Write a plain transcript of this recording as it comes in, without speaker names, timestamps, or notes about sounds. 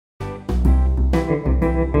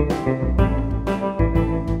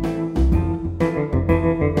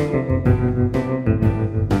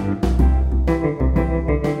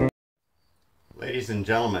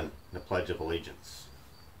gentlemen, the Pledge of Allegiance.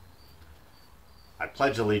 I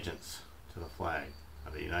pledge allegiance to the flag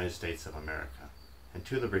of the United States of America and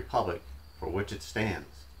to the republic for which it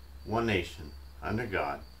stands, one nation, under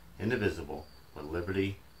God, indivisible, with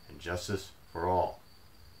liberty and justice for all.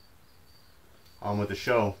 On with the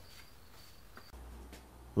show.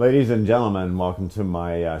 Ladies and gentlemen, welcome to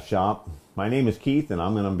my shop. My name is Keith and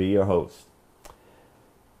I'm going to be your host.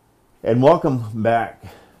 And welcome back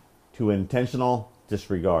to Intentional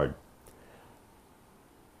Disregard.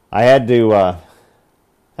 I had to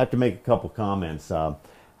make a couple comments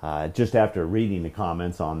just after reading the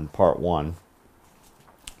comments on part one.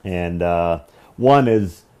 And one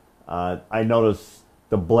is I noticed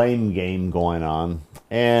the blame game going on.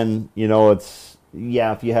 And, you know, it's,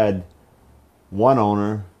 yeah, if you had one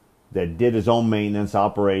owner that did his own maintenance,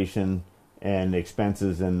 operation, and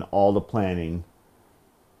expenses and all the planning,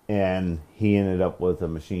 and he ended up with a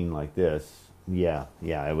machine like this, yeah,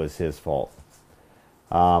 it was his fault.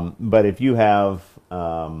 But if you have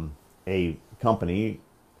a company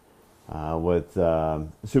with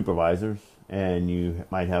supervisors, and you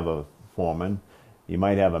might have a foreman, you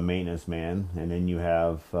might have a maintenance man, and then you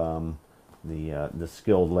have the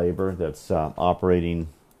skilled labor that's operating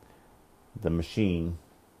the machine,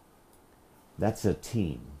 that's a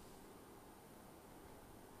team.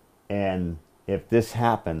 And if this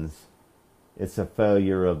happens, it's a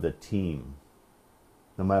failure of the team,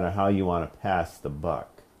 no matter how you want to pass the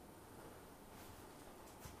buck.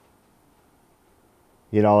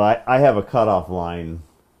 You know, I have a cutoff line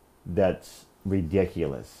that's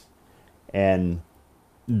ridiculous. And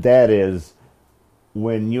that is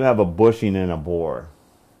when you have a bushing in a bore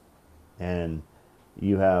and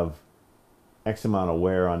you have X amount of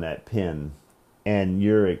wear on that pin and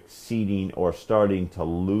you're exceeding or starting to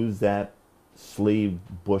lose that sleeve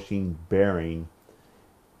bushing bearing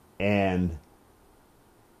and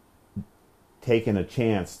taking a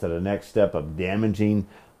chance to the next step of damaging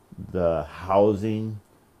the housing,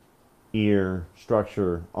 ear,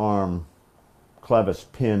 structure, arm, clevis,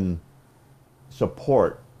 pin,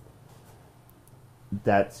 support,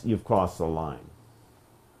 that's, you've crossed the line.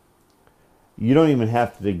 You don't even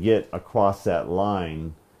have to get across that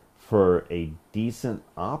line for a decent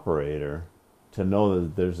operator to know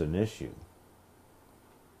that there's an issue.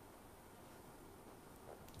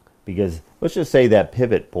 Because let's just say that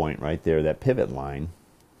pivot point right there, that pivot line,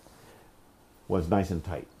 was nice and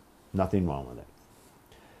tight. Nothing wrong with it.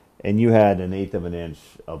 And you had 1/8 of an inch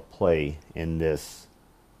of play in this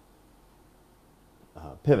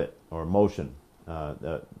pivot or motion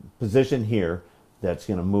position here that's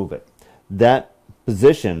going to move it. That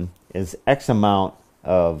position is X amount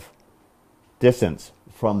of distance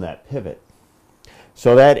from that pivot.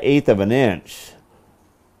 So that 1/8 of an inch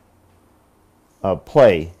of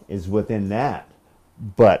play is within that.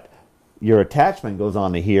 But your attachment goes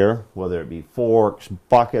on to here, whether it be forks,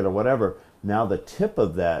 bucket, or whatever. Now the tip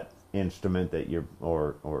of that instrument that you're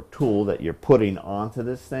or tool that you're putting onto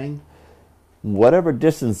this thing, whatever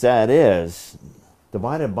distance that is,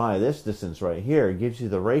 divided by this distance right here, gives you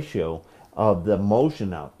the ratio of the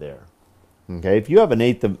motion out there. Okay, if you have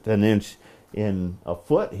 1/8 of an inch in a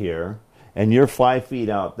foot here, and you're 5 feet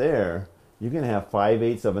out there, you're going to have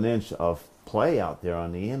 5/8 of an inch of play out there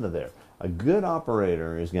on the end of there. A good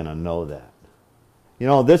operator is going to know that. You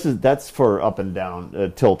know, that's for up and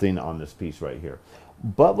down tilting on this piece right here.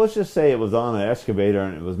 But let's just say it was on an excavator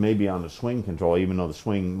and it was maybe on the swing control, even though the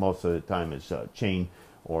swing most of the time is chain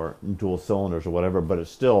or dual cylinders or whatever, but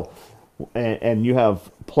it's still, and you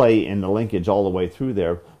have play in the linkage all the way through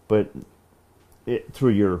there, but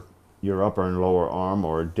through your upper and lower arm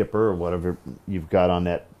or dipper or whatever you've got on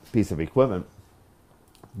that piece of equipment,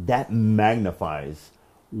 that magnifies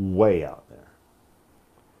way out there.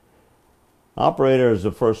 Operator is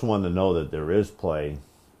the first one to know that there is play.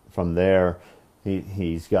 From there,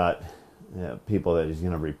 he's got people that he's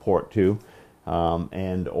going to report to,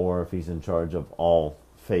 and or if he's in charge of all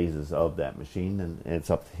phases of that machine, and it's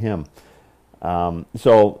up to him.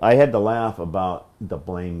 So I had to laugh about the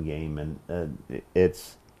blame game, and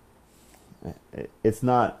it's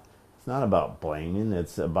not about blaming.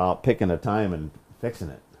 It's about picking a time and fixing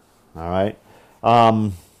it. All right.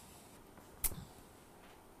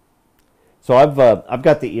 So I've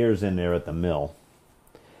got the ears in there at the mill,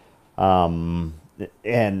 and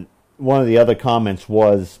one of the other comments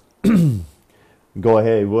was, go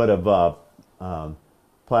ahead, would have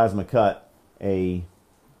plasma cut a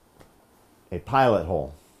pilot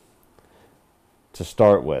hole to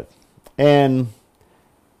start with, and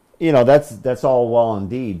you know that's all well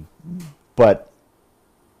and indeed, but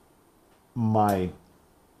my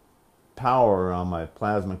power on my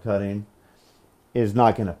plasma cutting is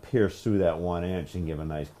not going to pierce through that 1 inch and give a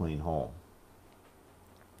nice clean hole.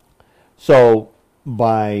 So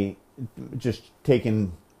by just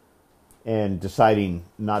taking and deciding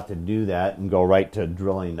not to do that and go right to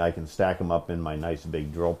drilling, I can stack them up in my nice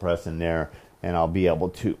big drill press in there, and I'll be able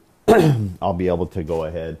to I'll be able to go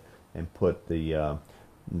ahead and put the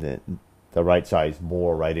right size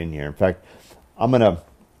bore right in here. In fact, I'm going to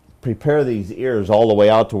prepare these ears all the way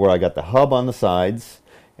out to where I got the hub on the sides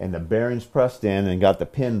and the bearings pressed in and got the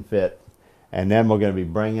pin fit, and then we're going to be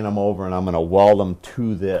bringing them over, and I'm going to weld them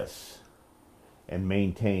to this and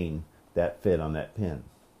maintain that fit on that pin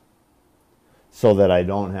so that I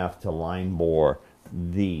don't have to line bore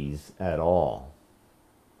these at all.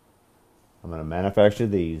 I'm going to manufacture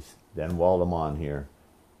these, then weld them on here,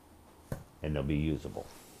 and they'll be usable.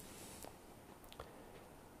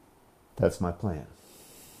 That's my plan.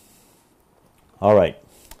 All right,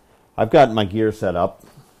 I've got my gear set up.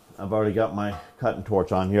 I've already got my cutting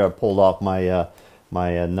torch on here. I pulled off my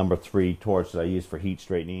number 3 torch that I use for heat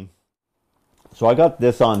straightening. So I got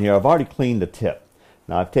this on here. I've already cleaned the tip.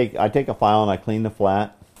 Now I take a file and I clean the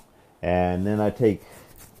flat, and then I take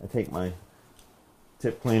my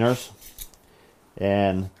tip cleaners,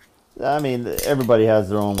 and I mean, everybody has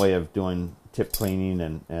their own way of doing tip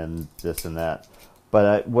cleaning and this and that.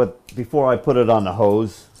 But before I put it on the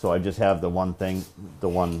hose, so I just have the one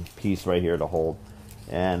piece right here to hold.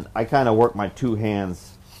 And I kind of work my 2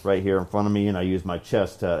 hands right here in front of me, and I use my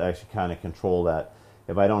chest to actually kind of control that.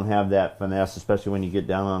 If I don't have that finesse, especially when you get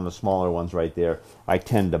down on the smaller ones right there, I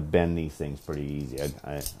tend to bend these things pretty easy.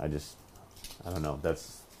 I don't know.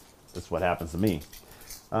 That's what happens to me.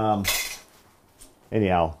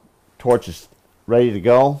 Anyhow, torch is ready to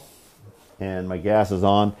go, and my gas is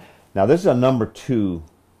on. Now this is a number 2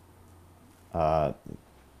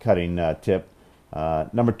 cutting tip,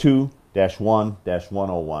 number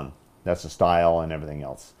 2-1-101. That's the style and everything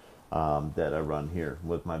else that I run here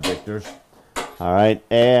with my Victors. All right,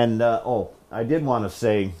 and I did want to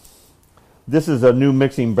say, this is a new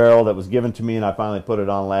mixing barrel that was given to me, and I finally put it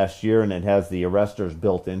on last year, and it has the arresters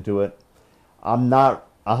built into it. I'm not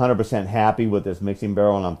 100% happy with this mixing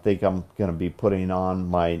barrel, and I think I'm going to be putting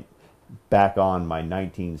back on my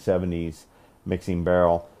 1970s mixing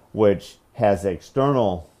barrel, which has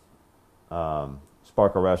external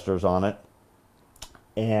spark arresters on it,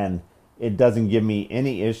 and it doesn't give me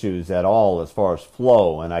any issues at all as far as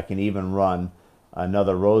flow, and I can even run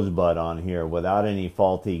another Rosebud on here without any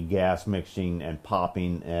faulty gas mixing and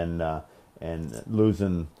popping and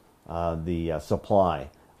losing the supply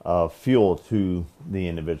of fuel to the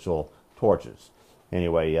individual torches.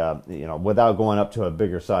 Anyway, without going up to a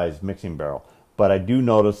bigger size mixing barrel. But I do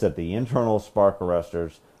notice that the internal spark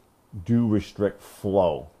arresters do restrict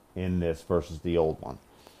flow in this versus the old one.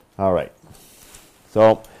 All right,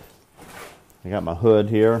 so I got my hood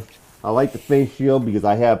here. I like the face shield because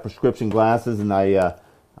I have prescription glasses, and I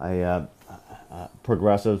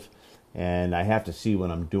progressive, and I have to see what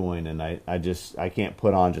I'm doing, and I can't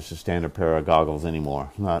put on just a standard pair of goggles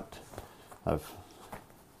anymore. I've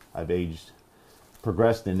aged,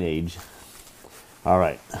 progressed in age. All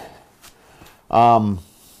right.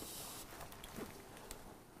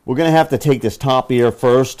 We're going to have to take this top ear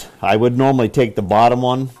first. I would normally take the bottom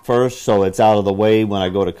one first, so it's out of the way when I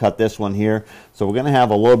go to cut this one here. So we're going to have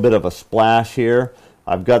a little bit of a splash here.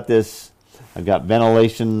 I've got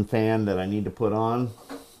ventilation fan that I need to put on.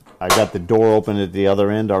 I've got the door open at the other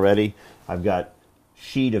end already. I've got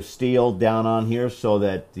sheet of steel down on here so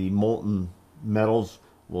that the molten metals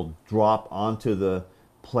will drop onto the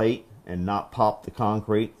plate and not pop the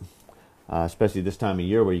concrete, especially this time of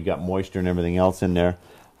year where you got moisture and everything else in there.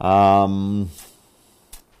 And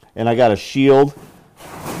I got a shield,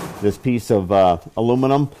 this piece of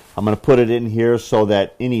aluminum. I'm going to put it in here so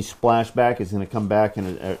that any splashback is going to come back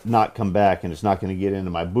and not come back, and it's not going to get into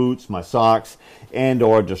my boots, my socks, and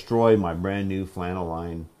or destroy my brand new flannel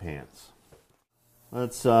lined pants.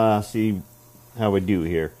 Let's see how we do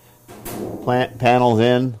here. Panels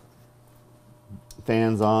in,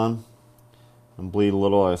 fans on. I'm bleed a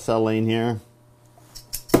little acetylene here.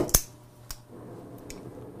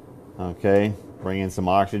 Okay, bring in some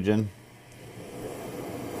oxygen.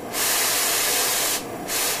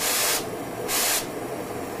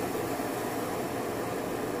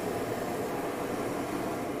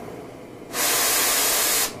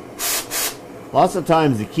 Lots of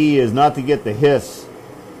times the key is not to get the hiss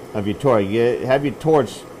of your torch. Have your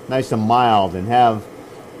torch nice and mild, and have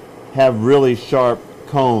really sharp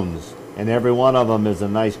cones, and every one of them is a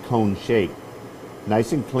nice cone shape.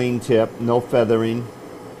 Nice and clean tip, no feathering.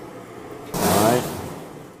 Alright.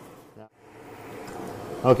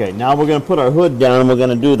 Okay, now we're going to put our hood down and we're going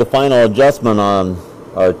to do the final adjustment on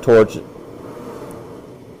our torch.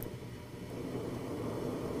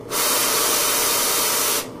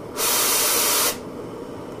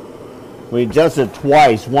 We adjust it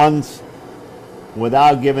twice, once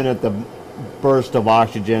without giving it the burst of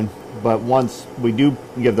oxygen, but once we do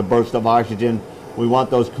give the burst of oxygen, we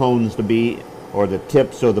want those cones to be, or the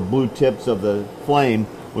tips or the blue tips of the flame,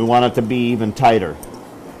 we want it to be even tighter,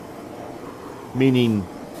 meaning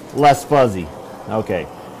less fuzzy. Okay.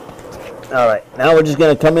 All right, now we're just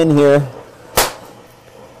going to come in here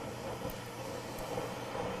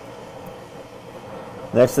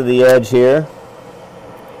next to the edge here.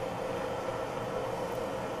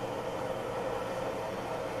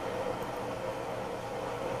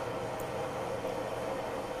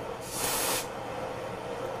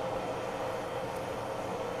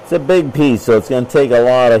 It's a big piece, so it's going to take a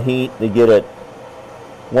lot of heat to get it.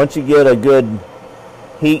 Once you get a good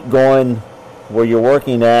heat going where you're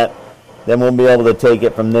working at, then we'll be able to take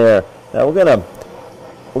it from there. Now we're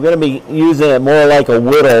gonna be using it more like a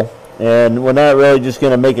whittle, and we're not really just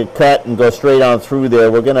gonna make a cut and go straight on through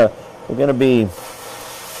there. We're gonna be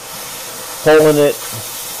pulling it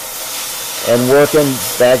and working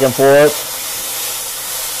back and forth.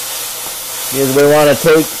 Because we want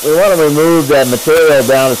to remove that material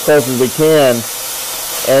down as close as we can,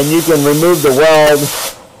 and you can remove the weld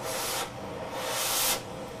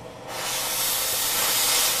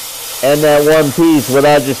and that one piece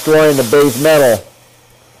without destroying the base metal.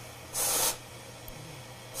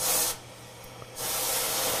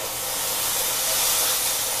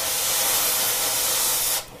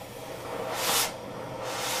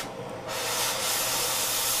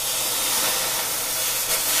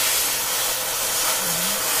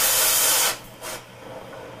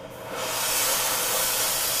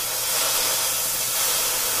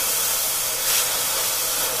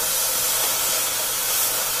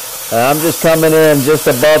 I'm just coming in just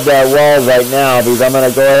above that wall right now because I'm going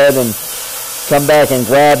to go ahead and come back and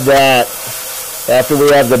grab that after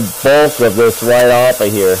we have the bulk of this right off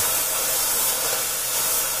of here.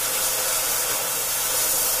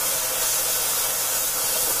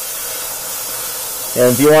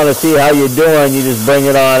 And if you want to see how you're doing, you just bring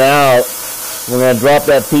it on out. We're going to drop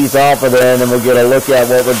that piece off of there and then we'll get a look at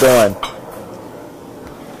what we're doing.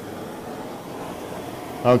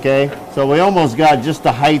 Okay, so we almost got just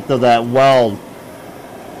the height of that weld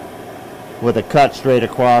with a cut straight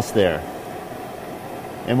across there.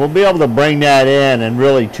 And we'll be able to bring that in and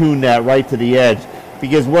really tune that right to the edge.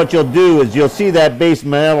 Because what you'll do is you'll see that base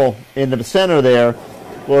metal in the center there.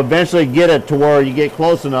 We'll eventually get it to where you get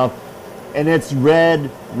close enough and it's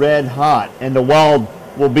red hot. And the weld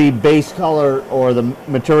will be base color, or the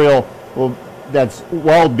material that's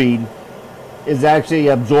weld bead is actually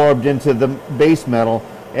absorbed into the base metal,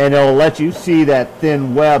 and it'll let you see that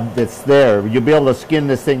thin web that's there. You'll be able to skin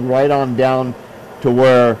this thing right on down to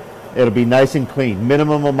where it'll be nice and clean,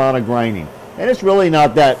 minimum amount of grinding. And it's really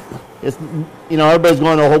not that, it's, you know, everybody's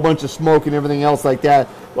going to a whole bunch of smoke and everything else like that.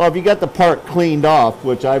 Well, if you got the part cleaned off,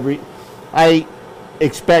 which I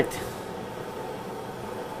expect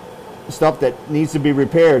stuff that needs to be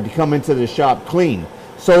repaired to come into the shop clean,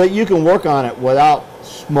 so that you can work on it without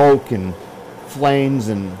smoke and flames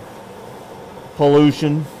and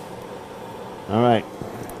pollution. All right,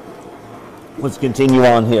 let's continue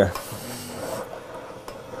on here.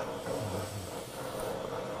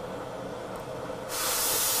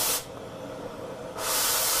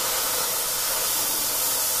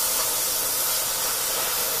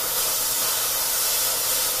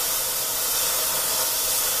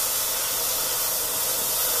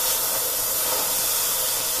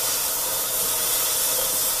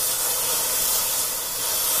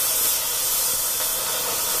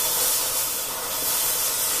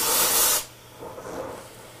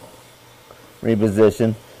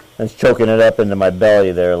 Reposition. It's choking it up into my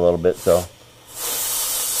belly there a little bit, so.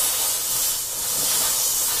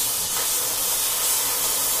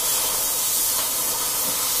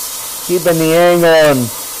 Keeping the angle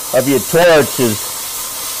of your torch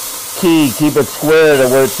is key. Keep it square to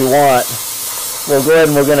where you want. We'll go ahead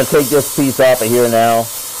and we're going to take this piece off of here now.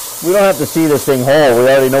 We don't have to see this thing whole. We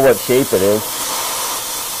already know what shape it is.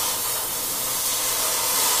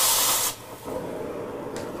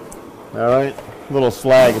 All right, little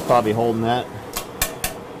slag is probably holding that.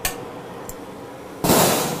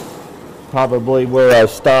 Probably where I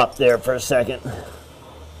stopped there for a second.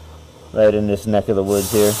 Right in this neck of the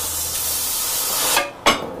woods here.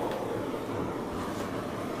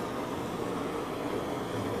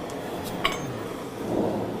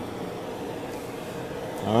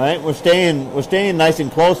 All right, we're staying nice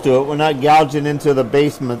and close to it. We're not gouging into the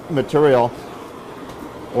base material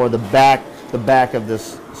or the back of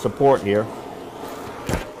this support here.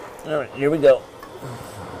 All right, here we go.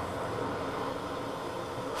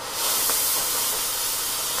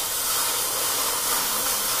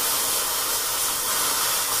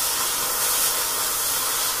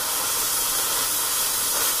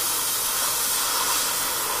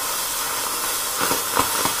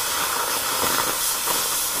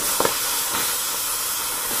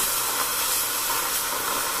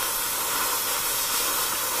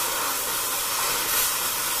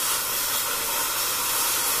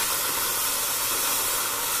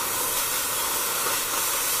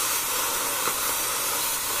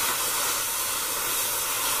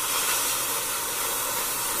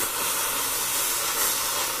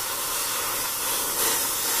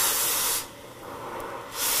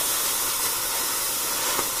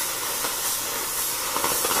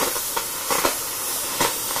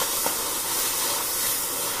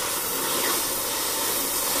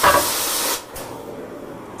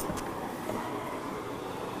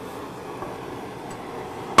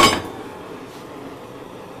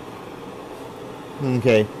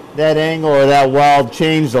 Okay, that angle or that weld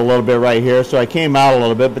changed a little bit right here, so I came out a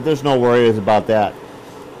little bit, but there's no worries about that.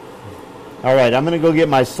 All right, I'm going to go get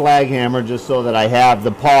my slag hammer just so that I have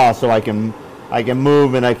the paw so I can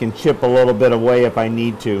move and I can chip a little bit away if I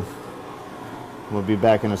need to. We'll be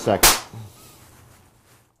back in a second.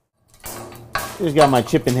 Just got my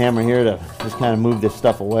chipping hammer here to just kind of move this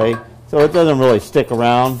stuff away so it doesn't really stick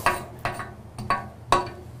around.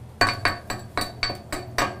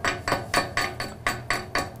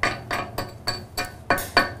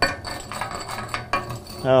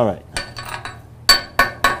 All right.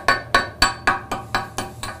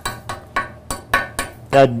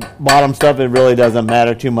 That bottom stuff, it really doesn't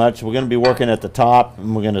matter too much. We're going to be working at the top,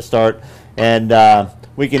 and we're going to start, and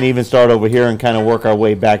we can even start over here and kind of work our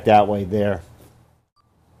way back that way there.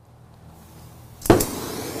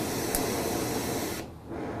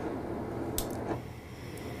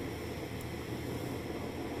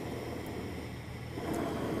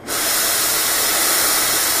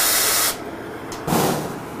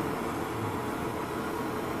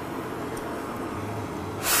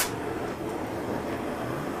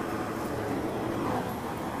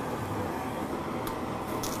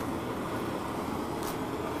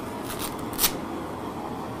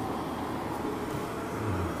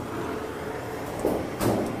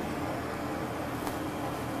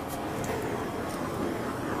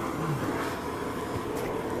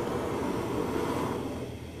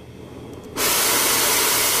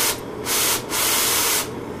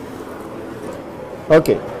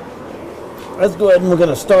 Okay, let's go ahead and we're going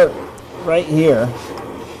to start right here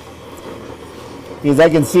because I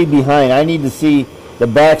can see behind. I need to see the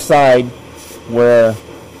back side where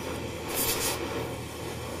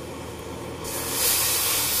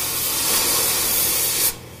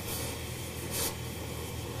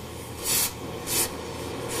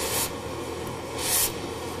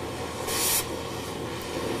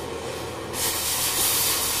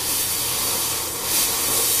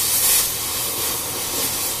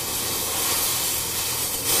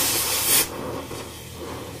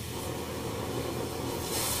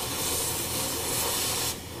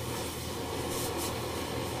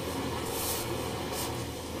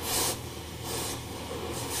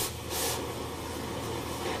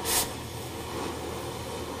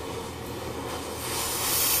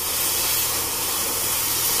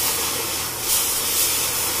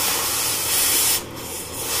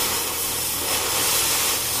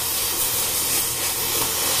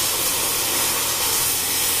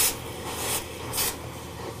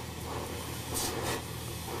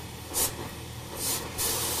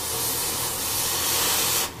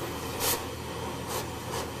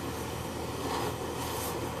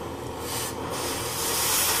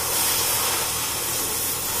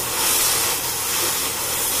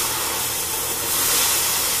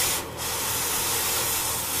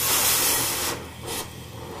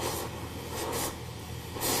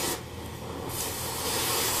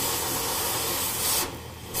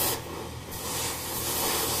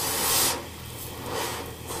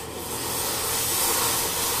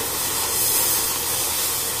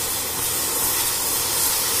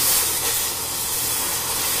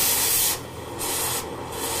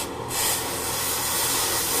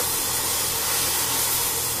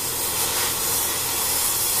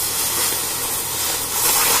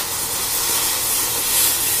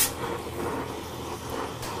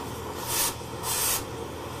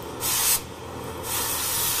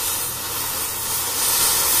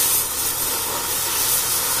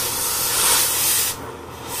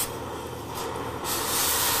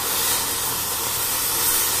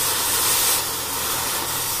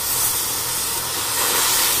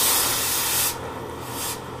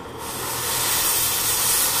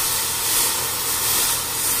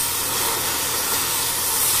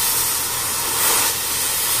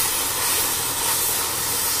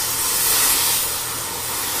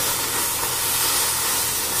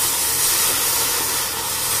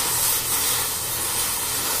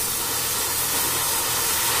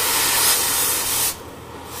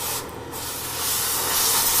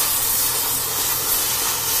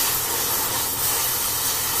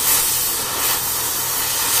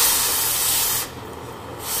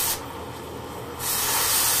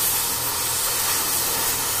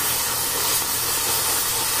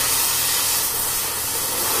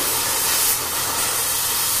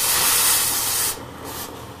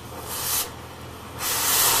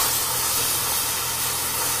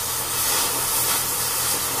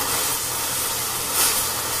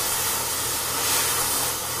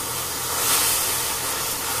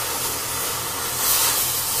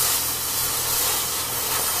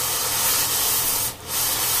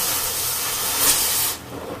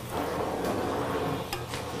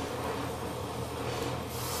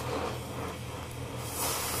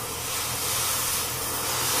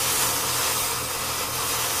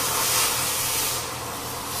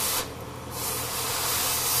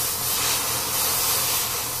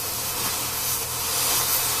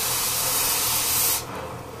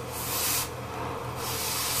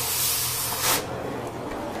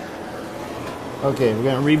Okay, we're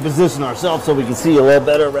going to reposition ourselves so we can see a little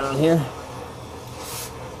better around here.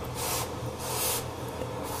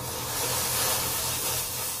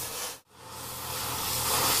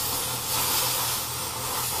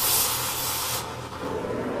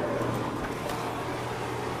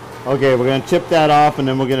 Okay, we're going to chip that off, and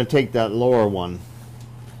then we're going to take that lower one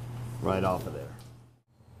right off of there.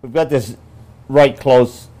 We've got this right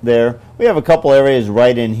close there. We have a couple areas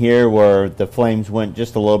right in here where the flames went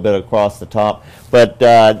just a little bit across the top, but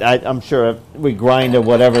I'm sure if we grind or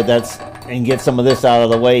whatever and get some of this out of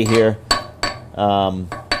the way here,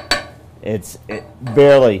 it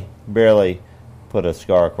barely put a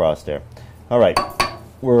scar across there. All right,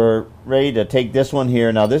 we're ready to take this one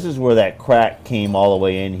here. Now this is where that crack came all the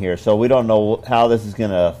way in here, so we don't know how this is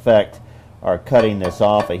going to affect our cutting this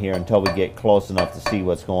off of here until we get close enough to see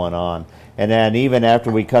what's going on. And then even after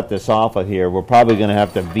we cut this off of here, we're probably going to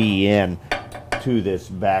have to V in to this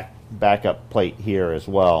backup plate here as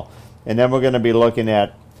well. And then we're going to be looking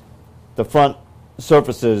at the front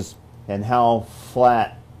surfaces and how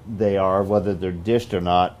flat they are, whether they're dished or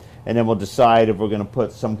not. And then we'll decide if we're going to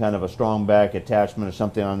put some kind of a strong back attachment or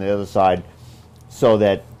something on the other side so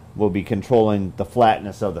that we'll be controlling the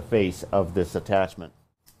flatness of the face of this attachment.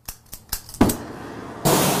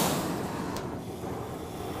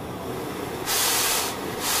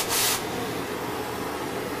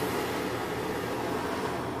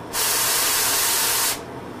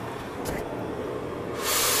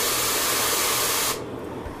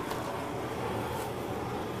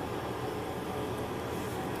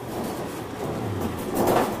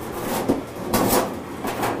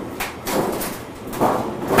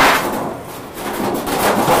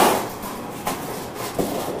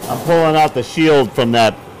 Pulling out the shield from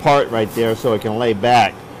that part right there so it can lay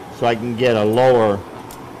back, so I can get a lower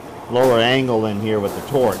angle in here with the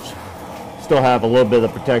torch. Still have a little bit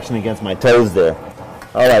of protection against my toes there.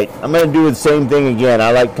 All right, I'm going to do the same thing again.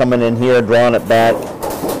 I like coming in here, drawing it back.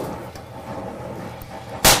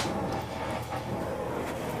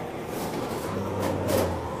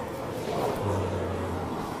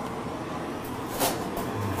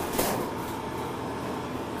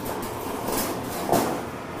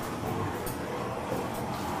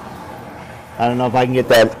 I don't know if I can get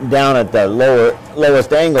that down at the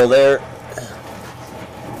lowest angle there.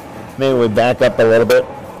 Maybe we back up a little bit.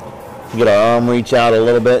 Get our arm reach out a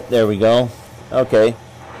little bit. There we go. Okay.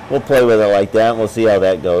 We'll play with it like that. We'll see how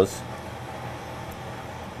that goes.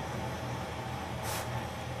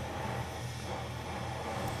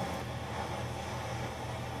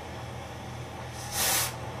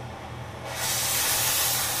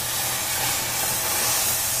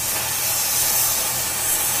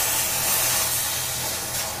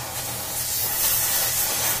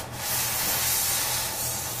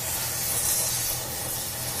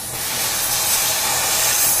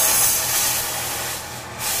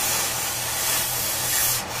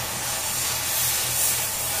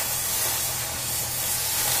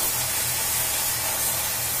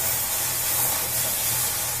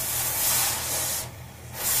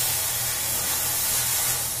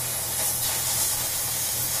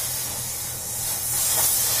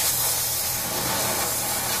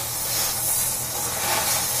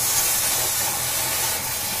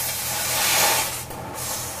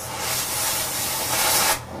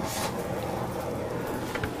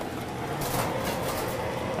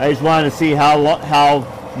 I just wanted to see how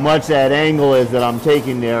much that angle is that I'm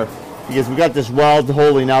taking there, because we got this weld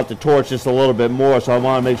holding out the torch just a little bit more, so I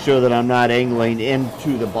want to make sure that I'm not angling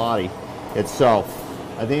into the body itself.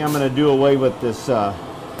 I think I'm going to do away with this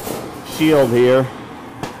shield here,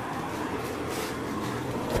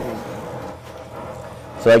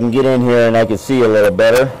 so I can get in here and I can see a little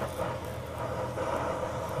better.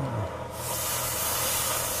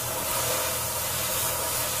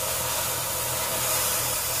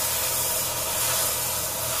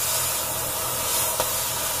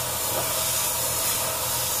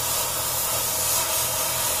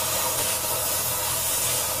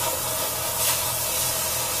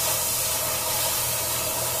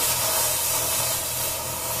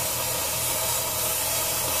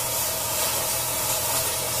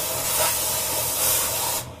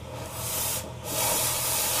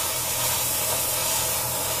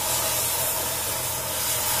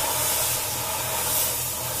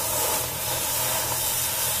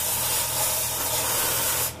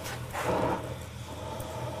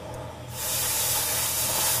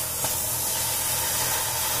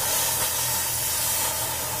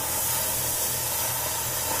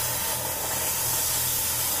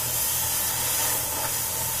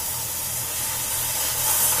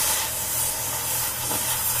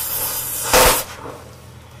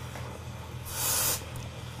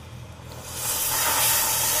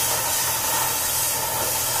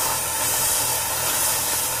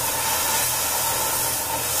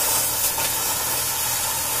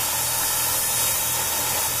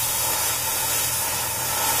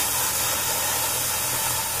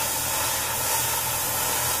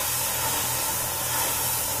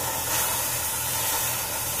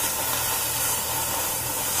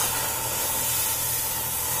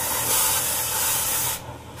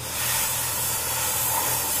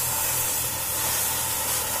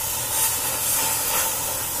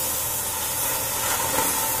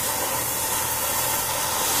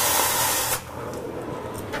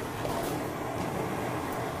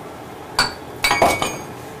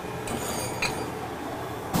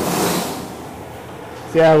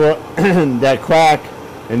 See how that crack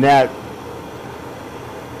and that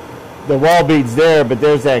the wall bead's there, but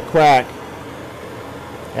there's that crack.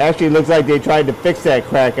 Actually, looks like they tried to fix that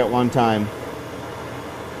crack at one time,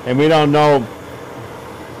 and we don't know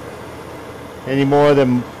any more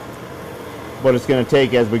than what it's going to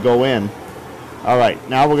take as we go in. All right,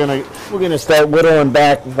 now we're gonna start whittling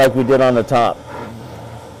back like we did on the top.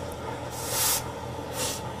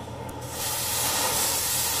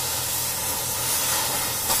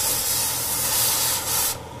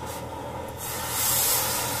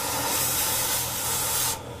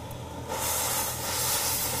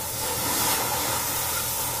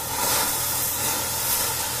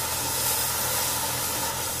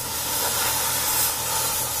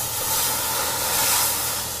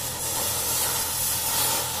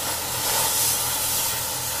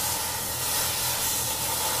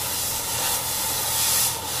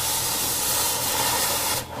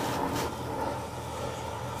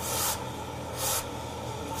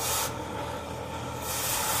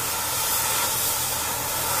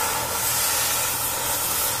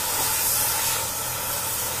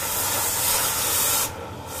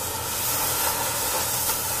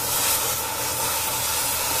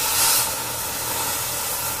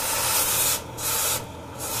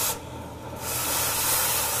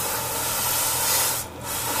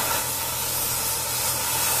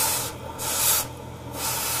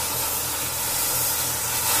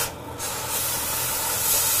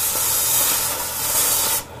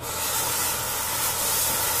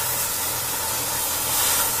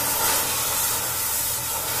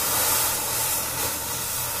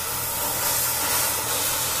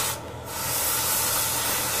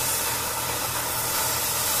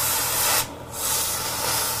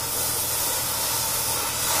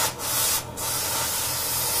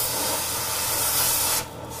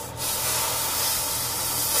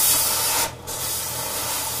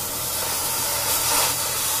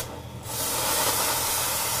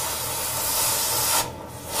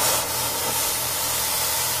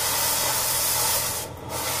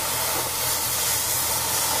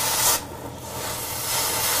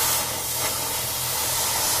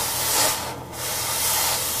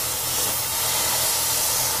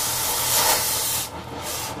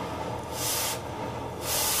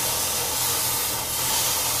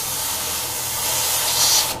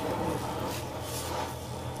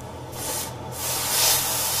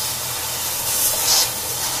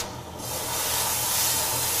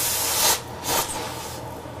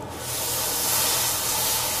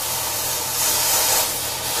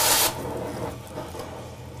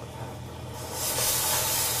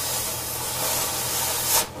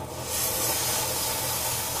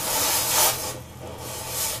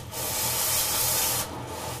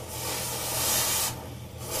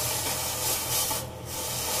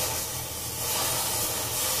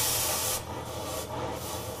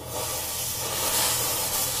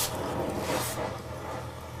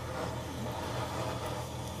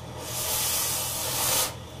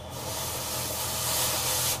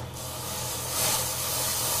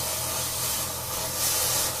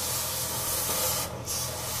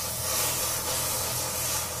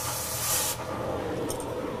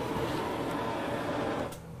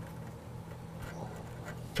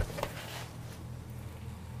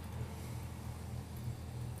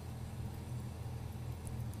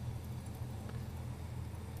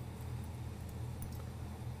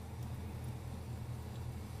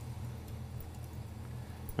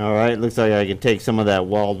 All right, looks like I can take some of that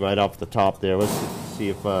weld right off the top there. Let's see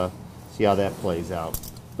if see how that plays out.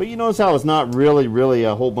 But you notice how it's not really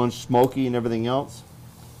a whole bunch smoky and everything else?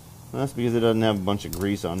 Well, that's because it doesn't have a bunch of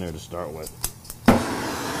grease on there to start with.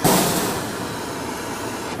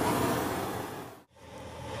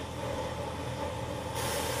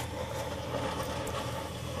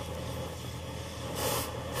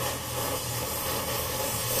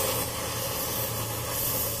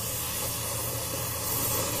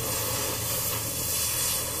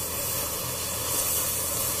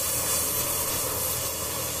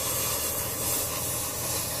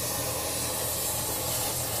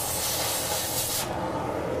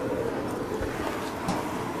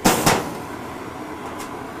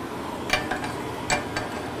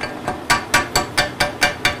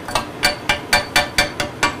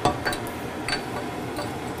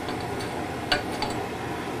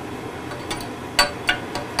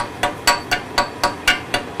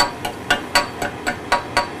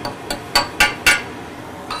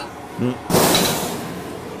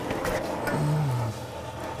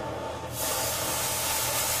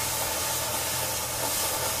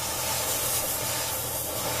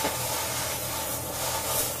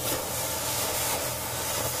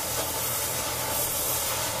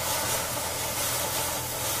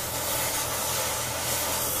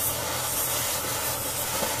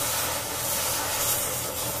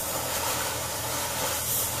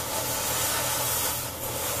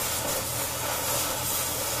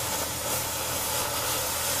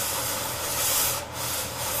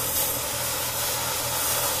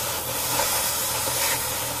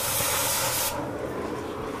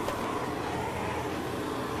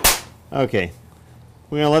 Okay,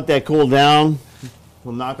 we're going to let that cool down.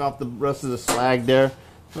 We'll knock off the rest of the slag there.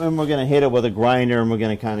 Then we're going to hit it with a grinder and we're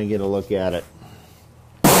going to kind of get a look at it.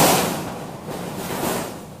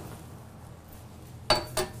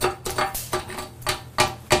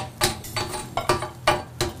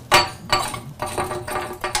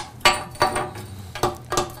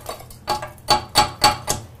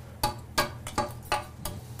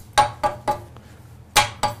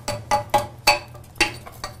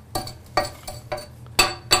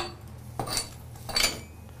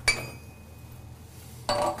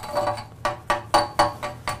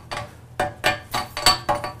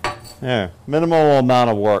 There, minimal amount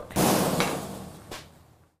of work.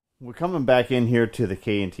 We're coming back in here to the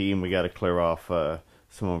K&T, and we got to clear off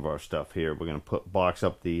some of our stuff here. We're going to box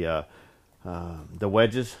up the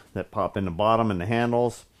wedges that pop in the bottom and the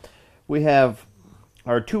handles. We have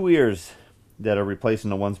our 2 ears that are replacing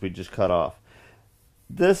the ones we just cut off.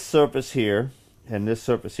 This surface here and this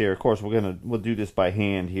surface here, of course, we'll do this by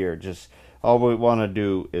hand here. Just all we want to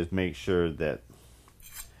do is make sure that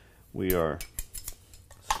we are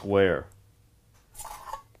square,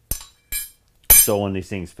 so when these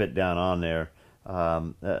things fit down on there,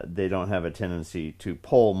 they don't have a tendency to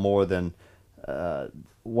pull more than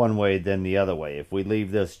one way than the other way. If we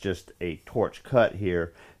leave this just a torch cut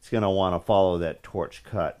here, it's going to want to follow that torch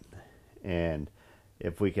cut, and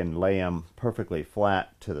if we can lay them perfectly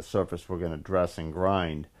flat to the surface we're going to dress and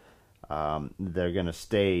grind, they're going to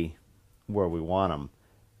stay where we want them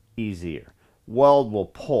easier. Weld will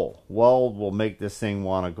pull. Weld will make this thing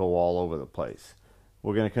want to go all over the place.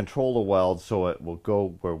 We're going to control the weld so it will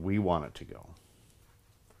go where we want it to go.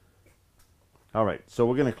 Alright, so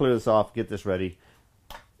we're going to clear this off, get this ready,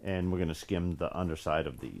 and we're going to skim the underside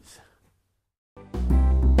of these.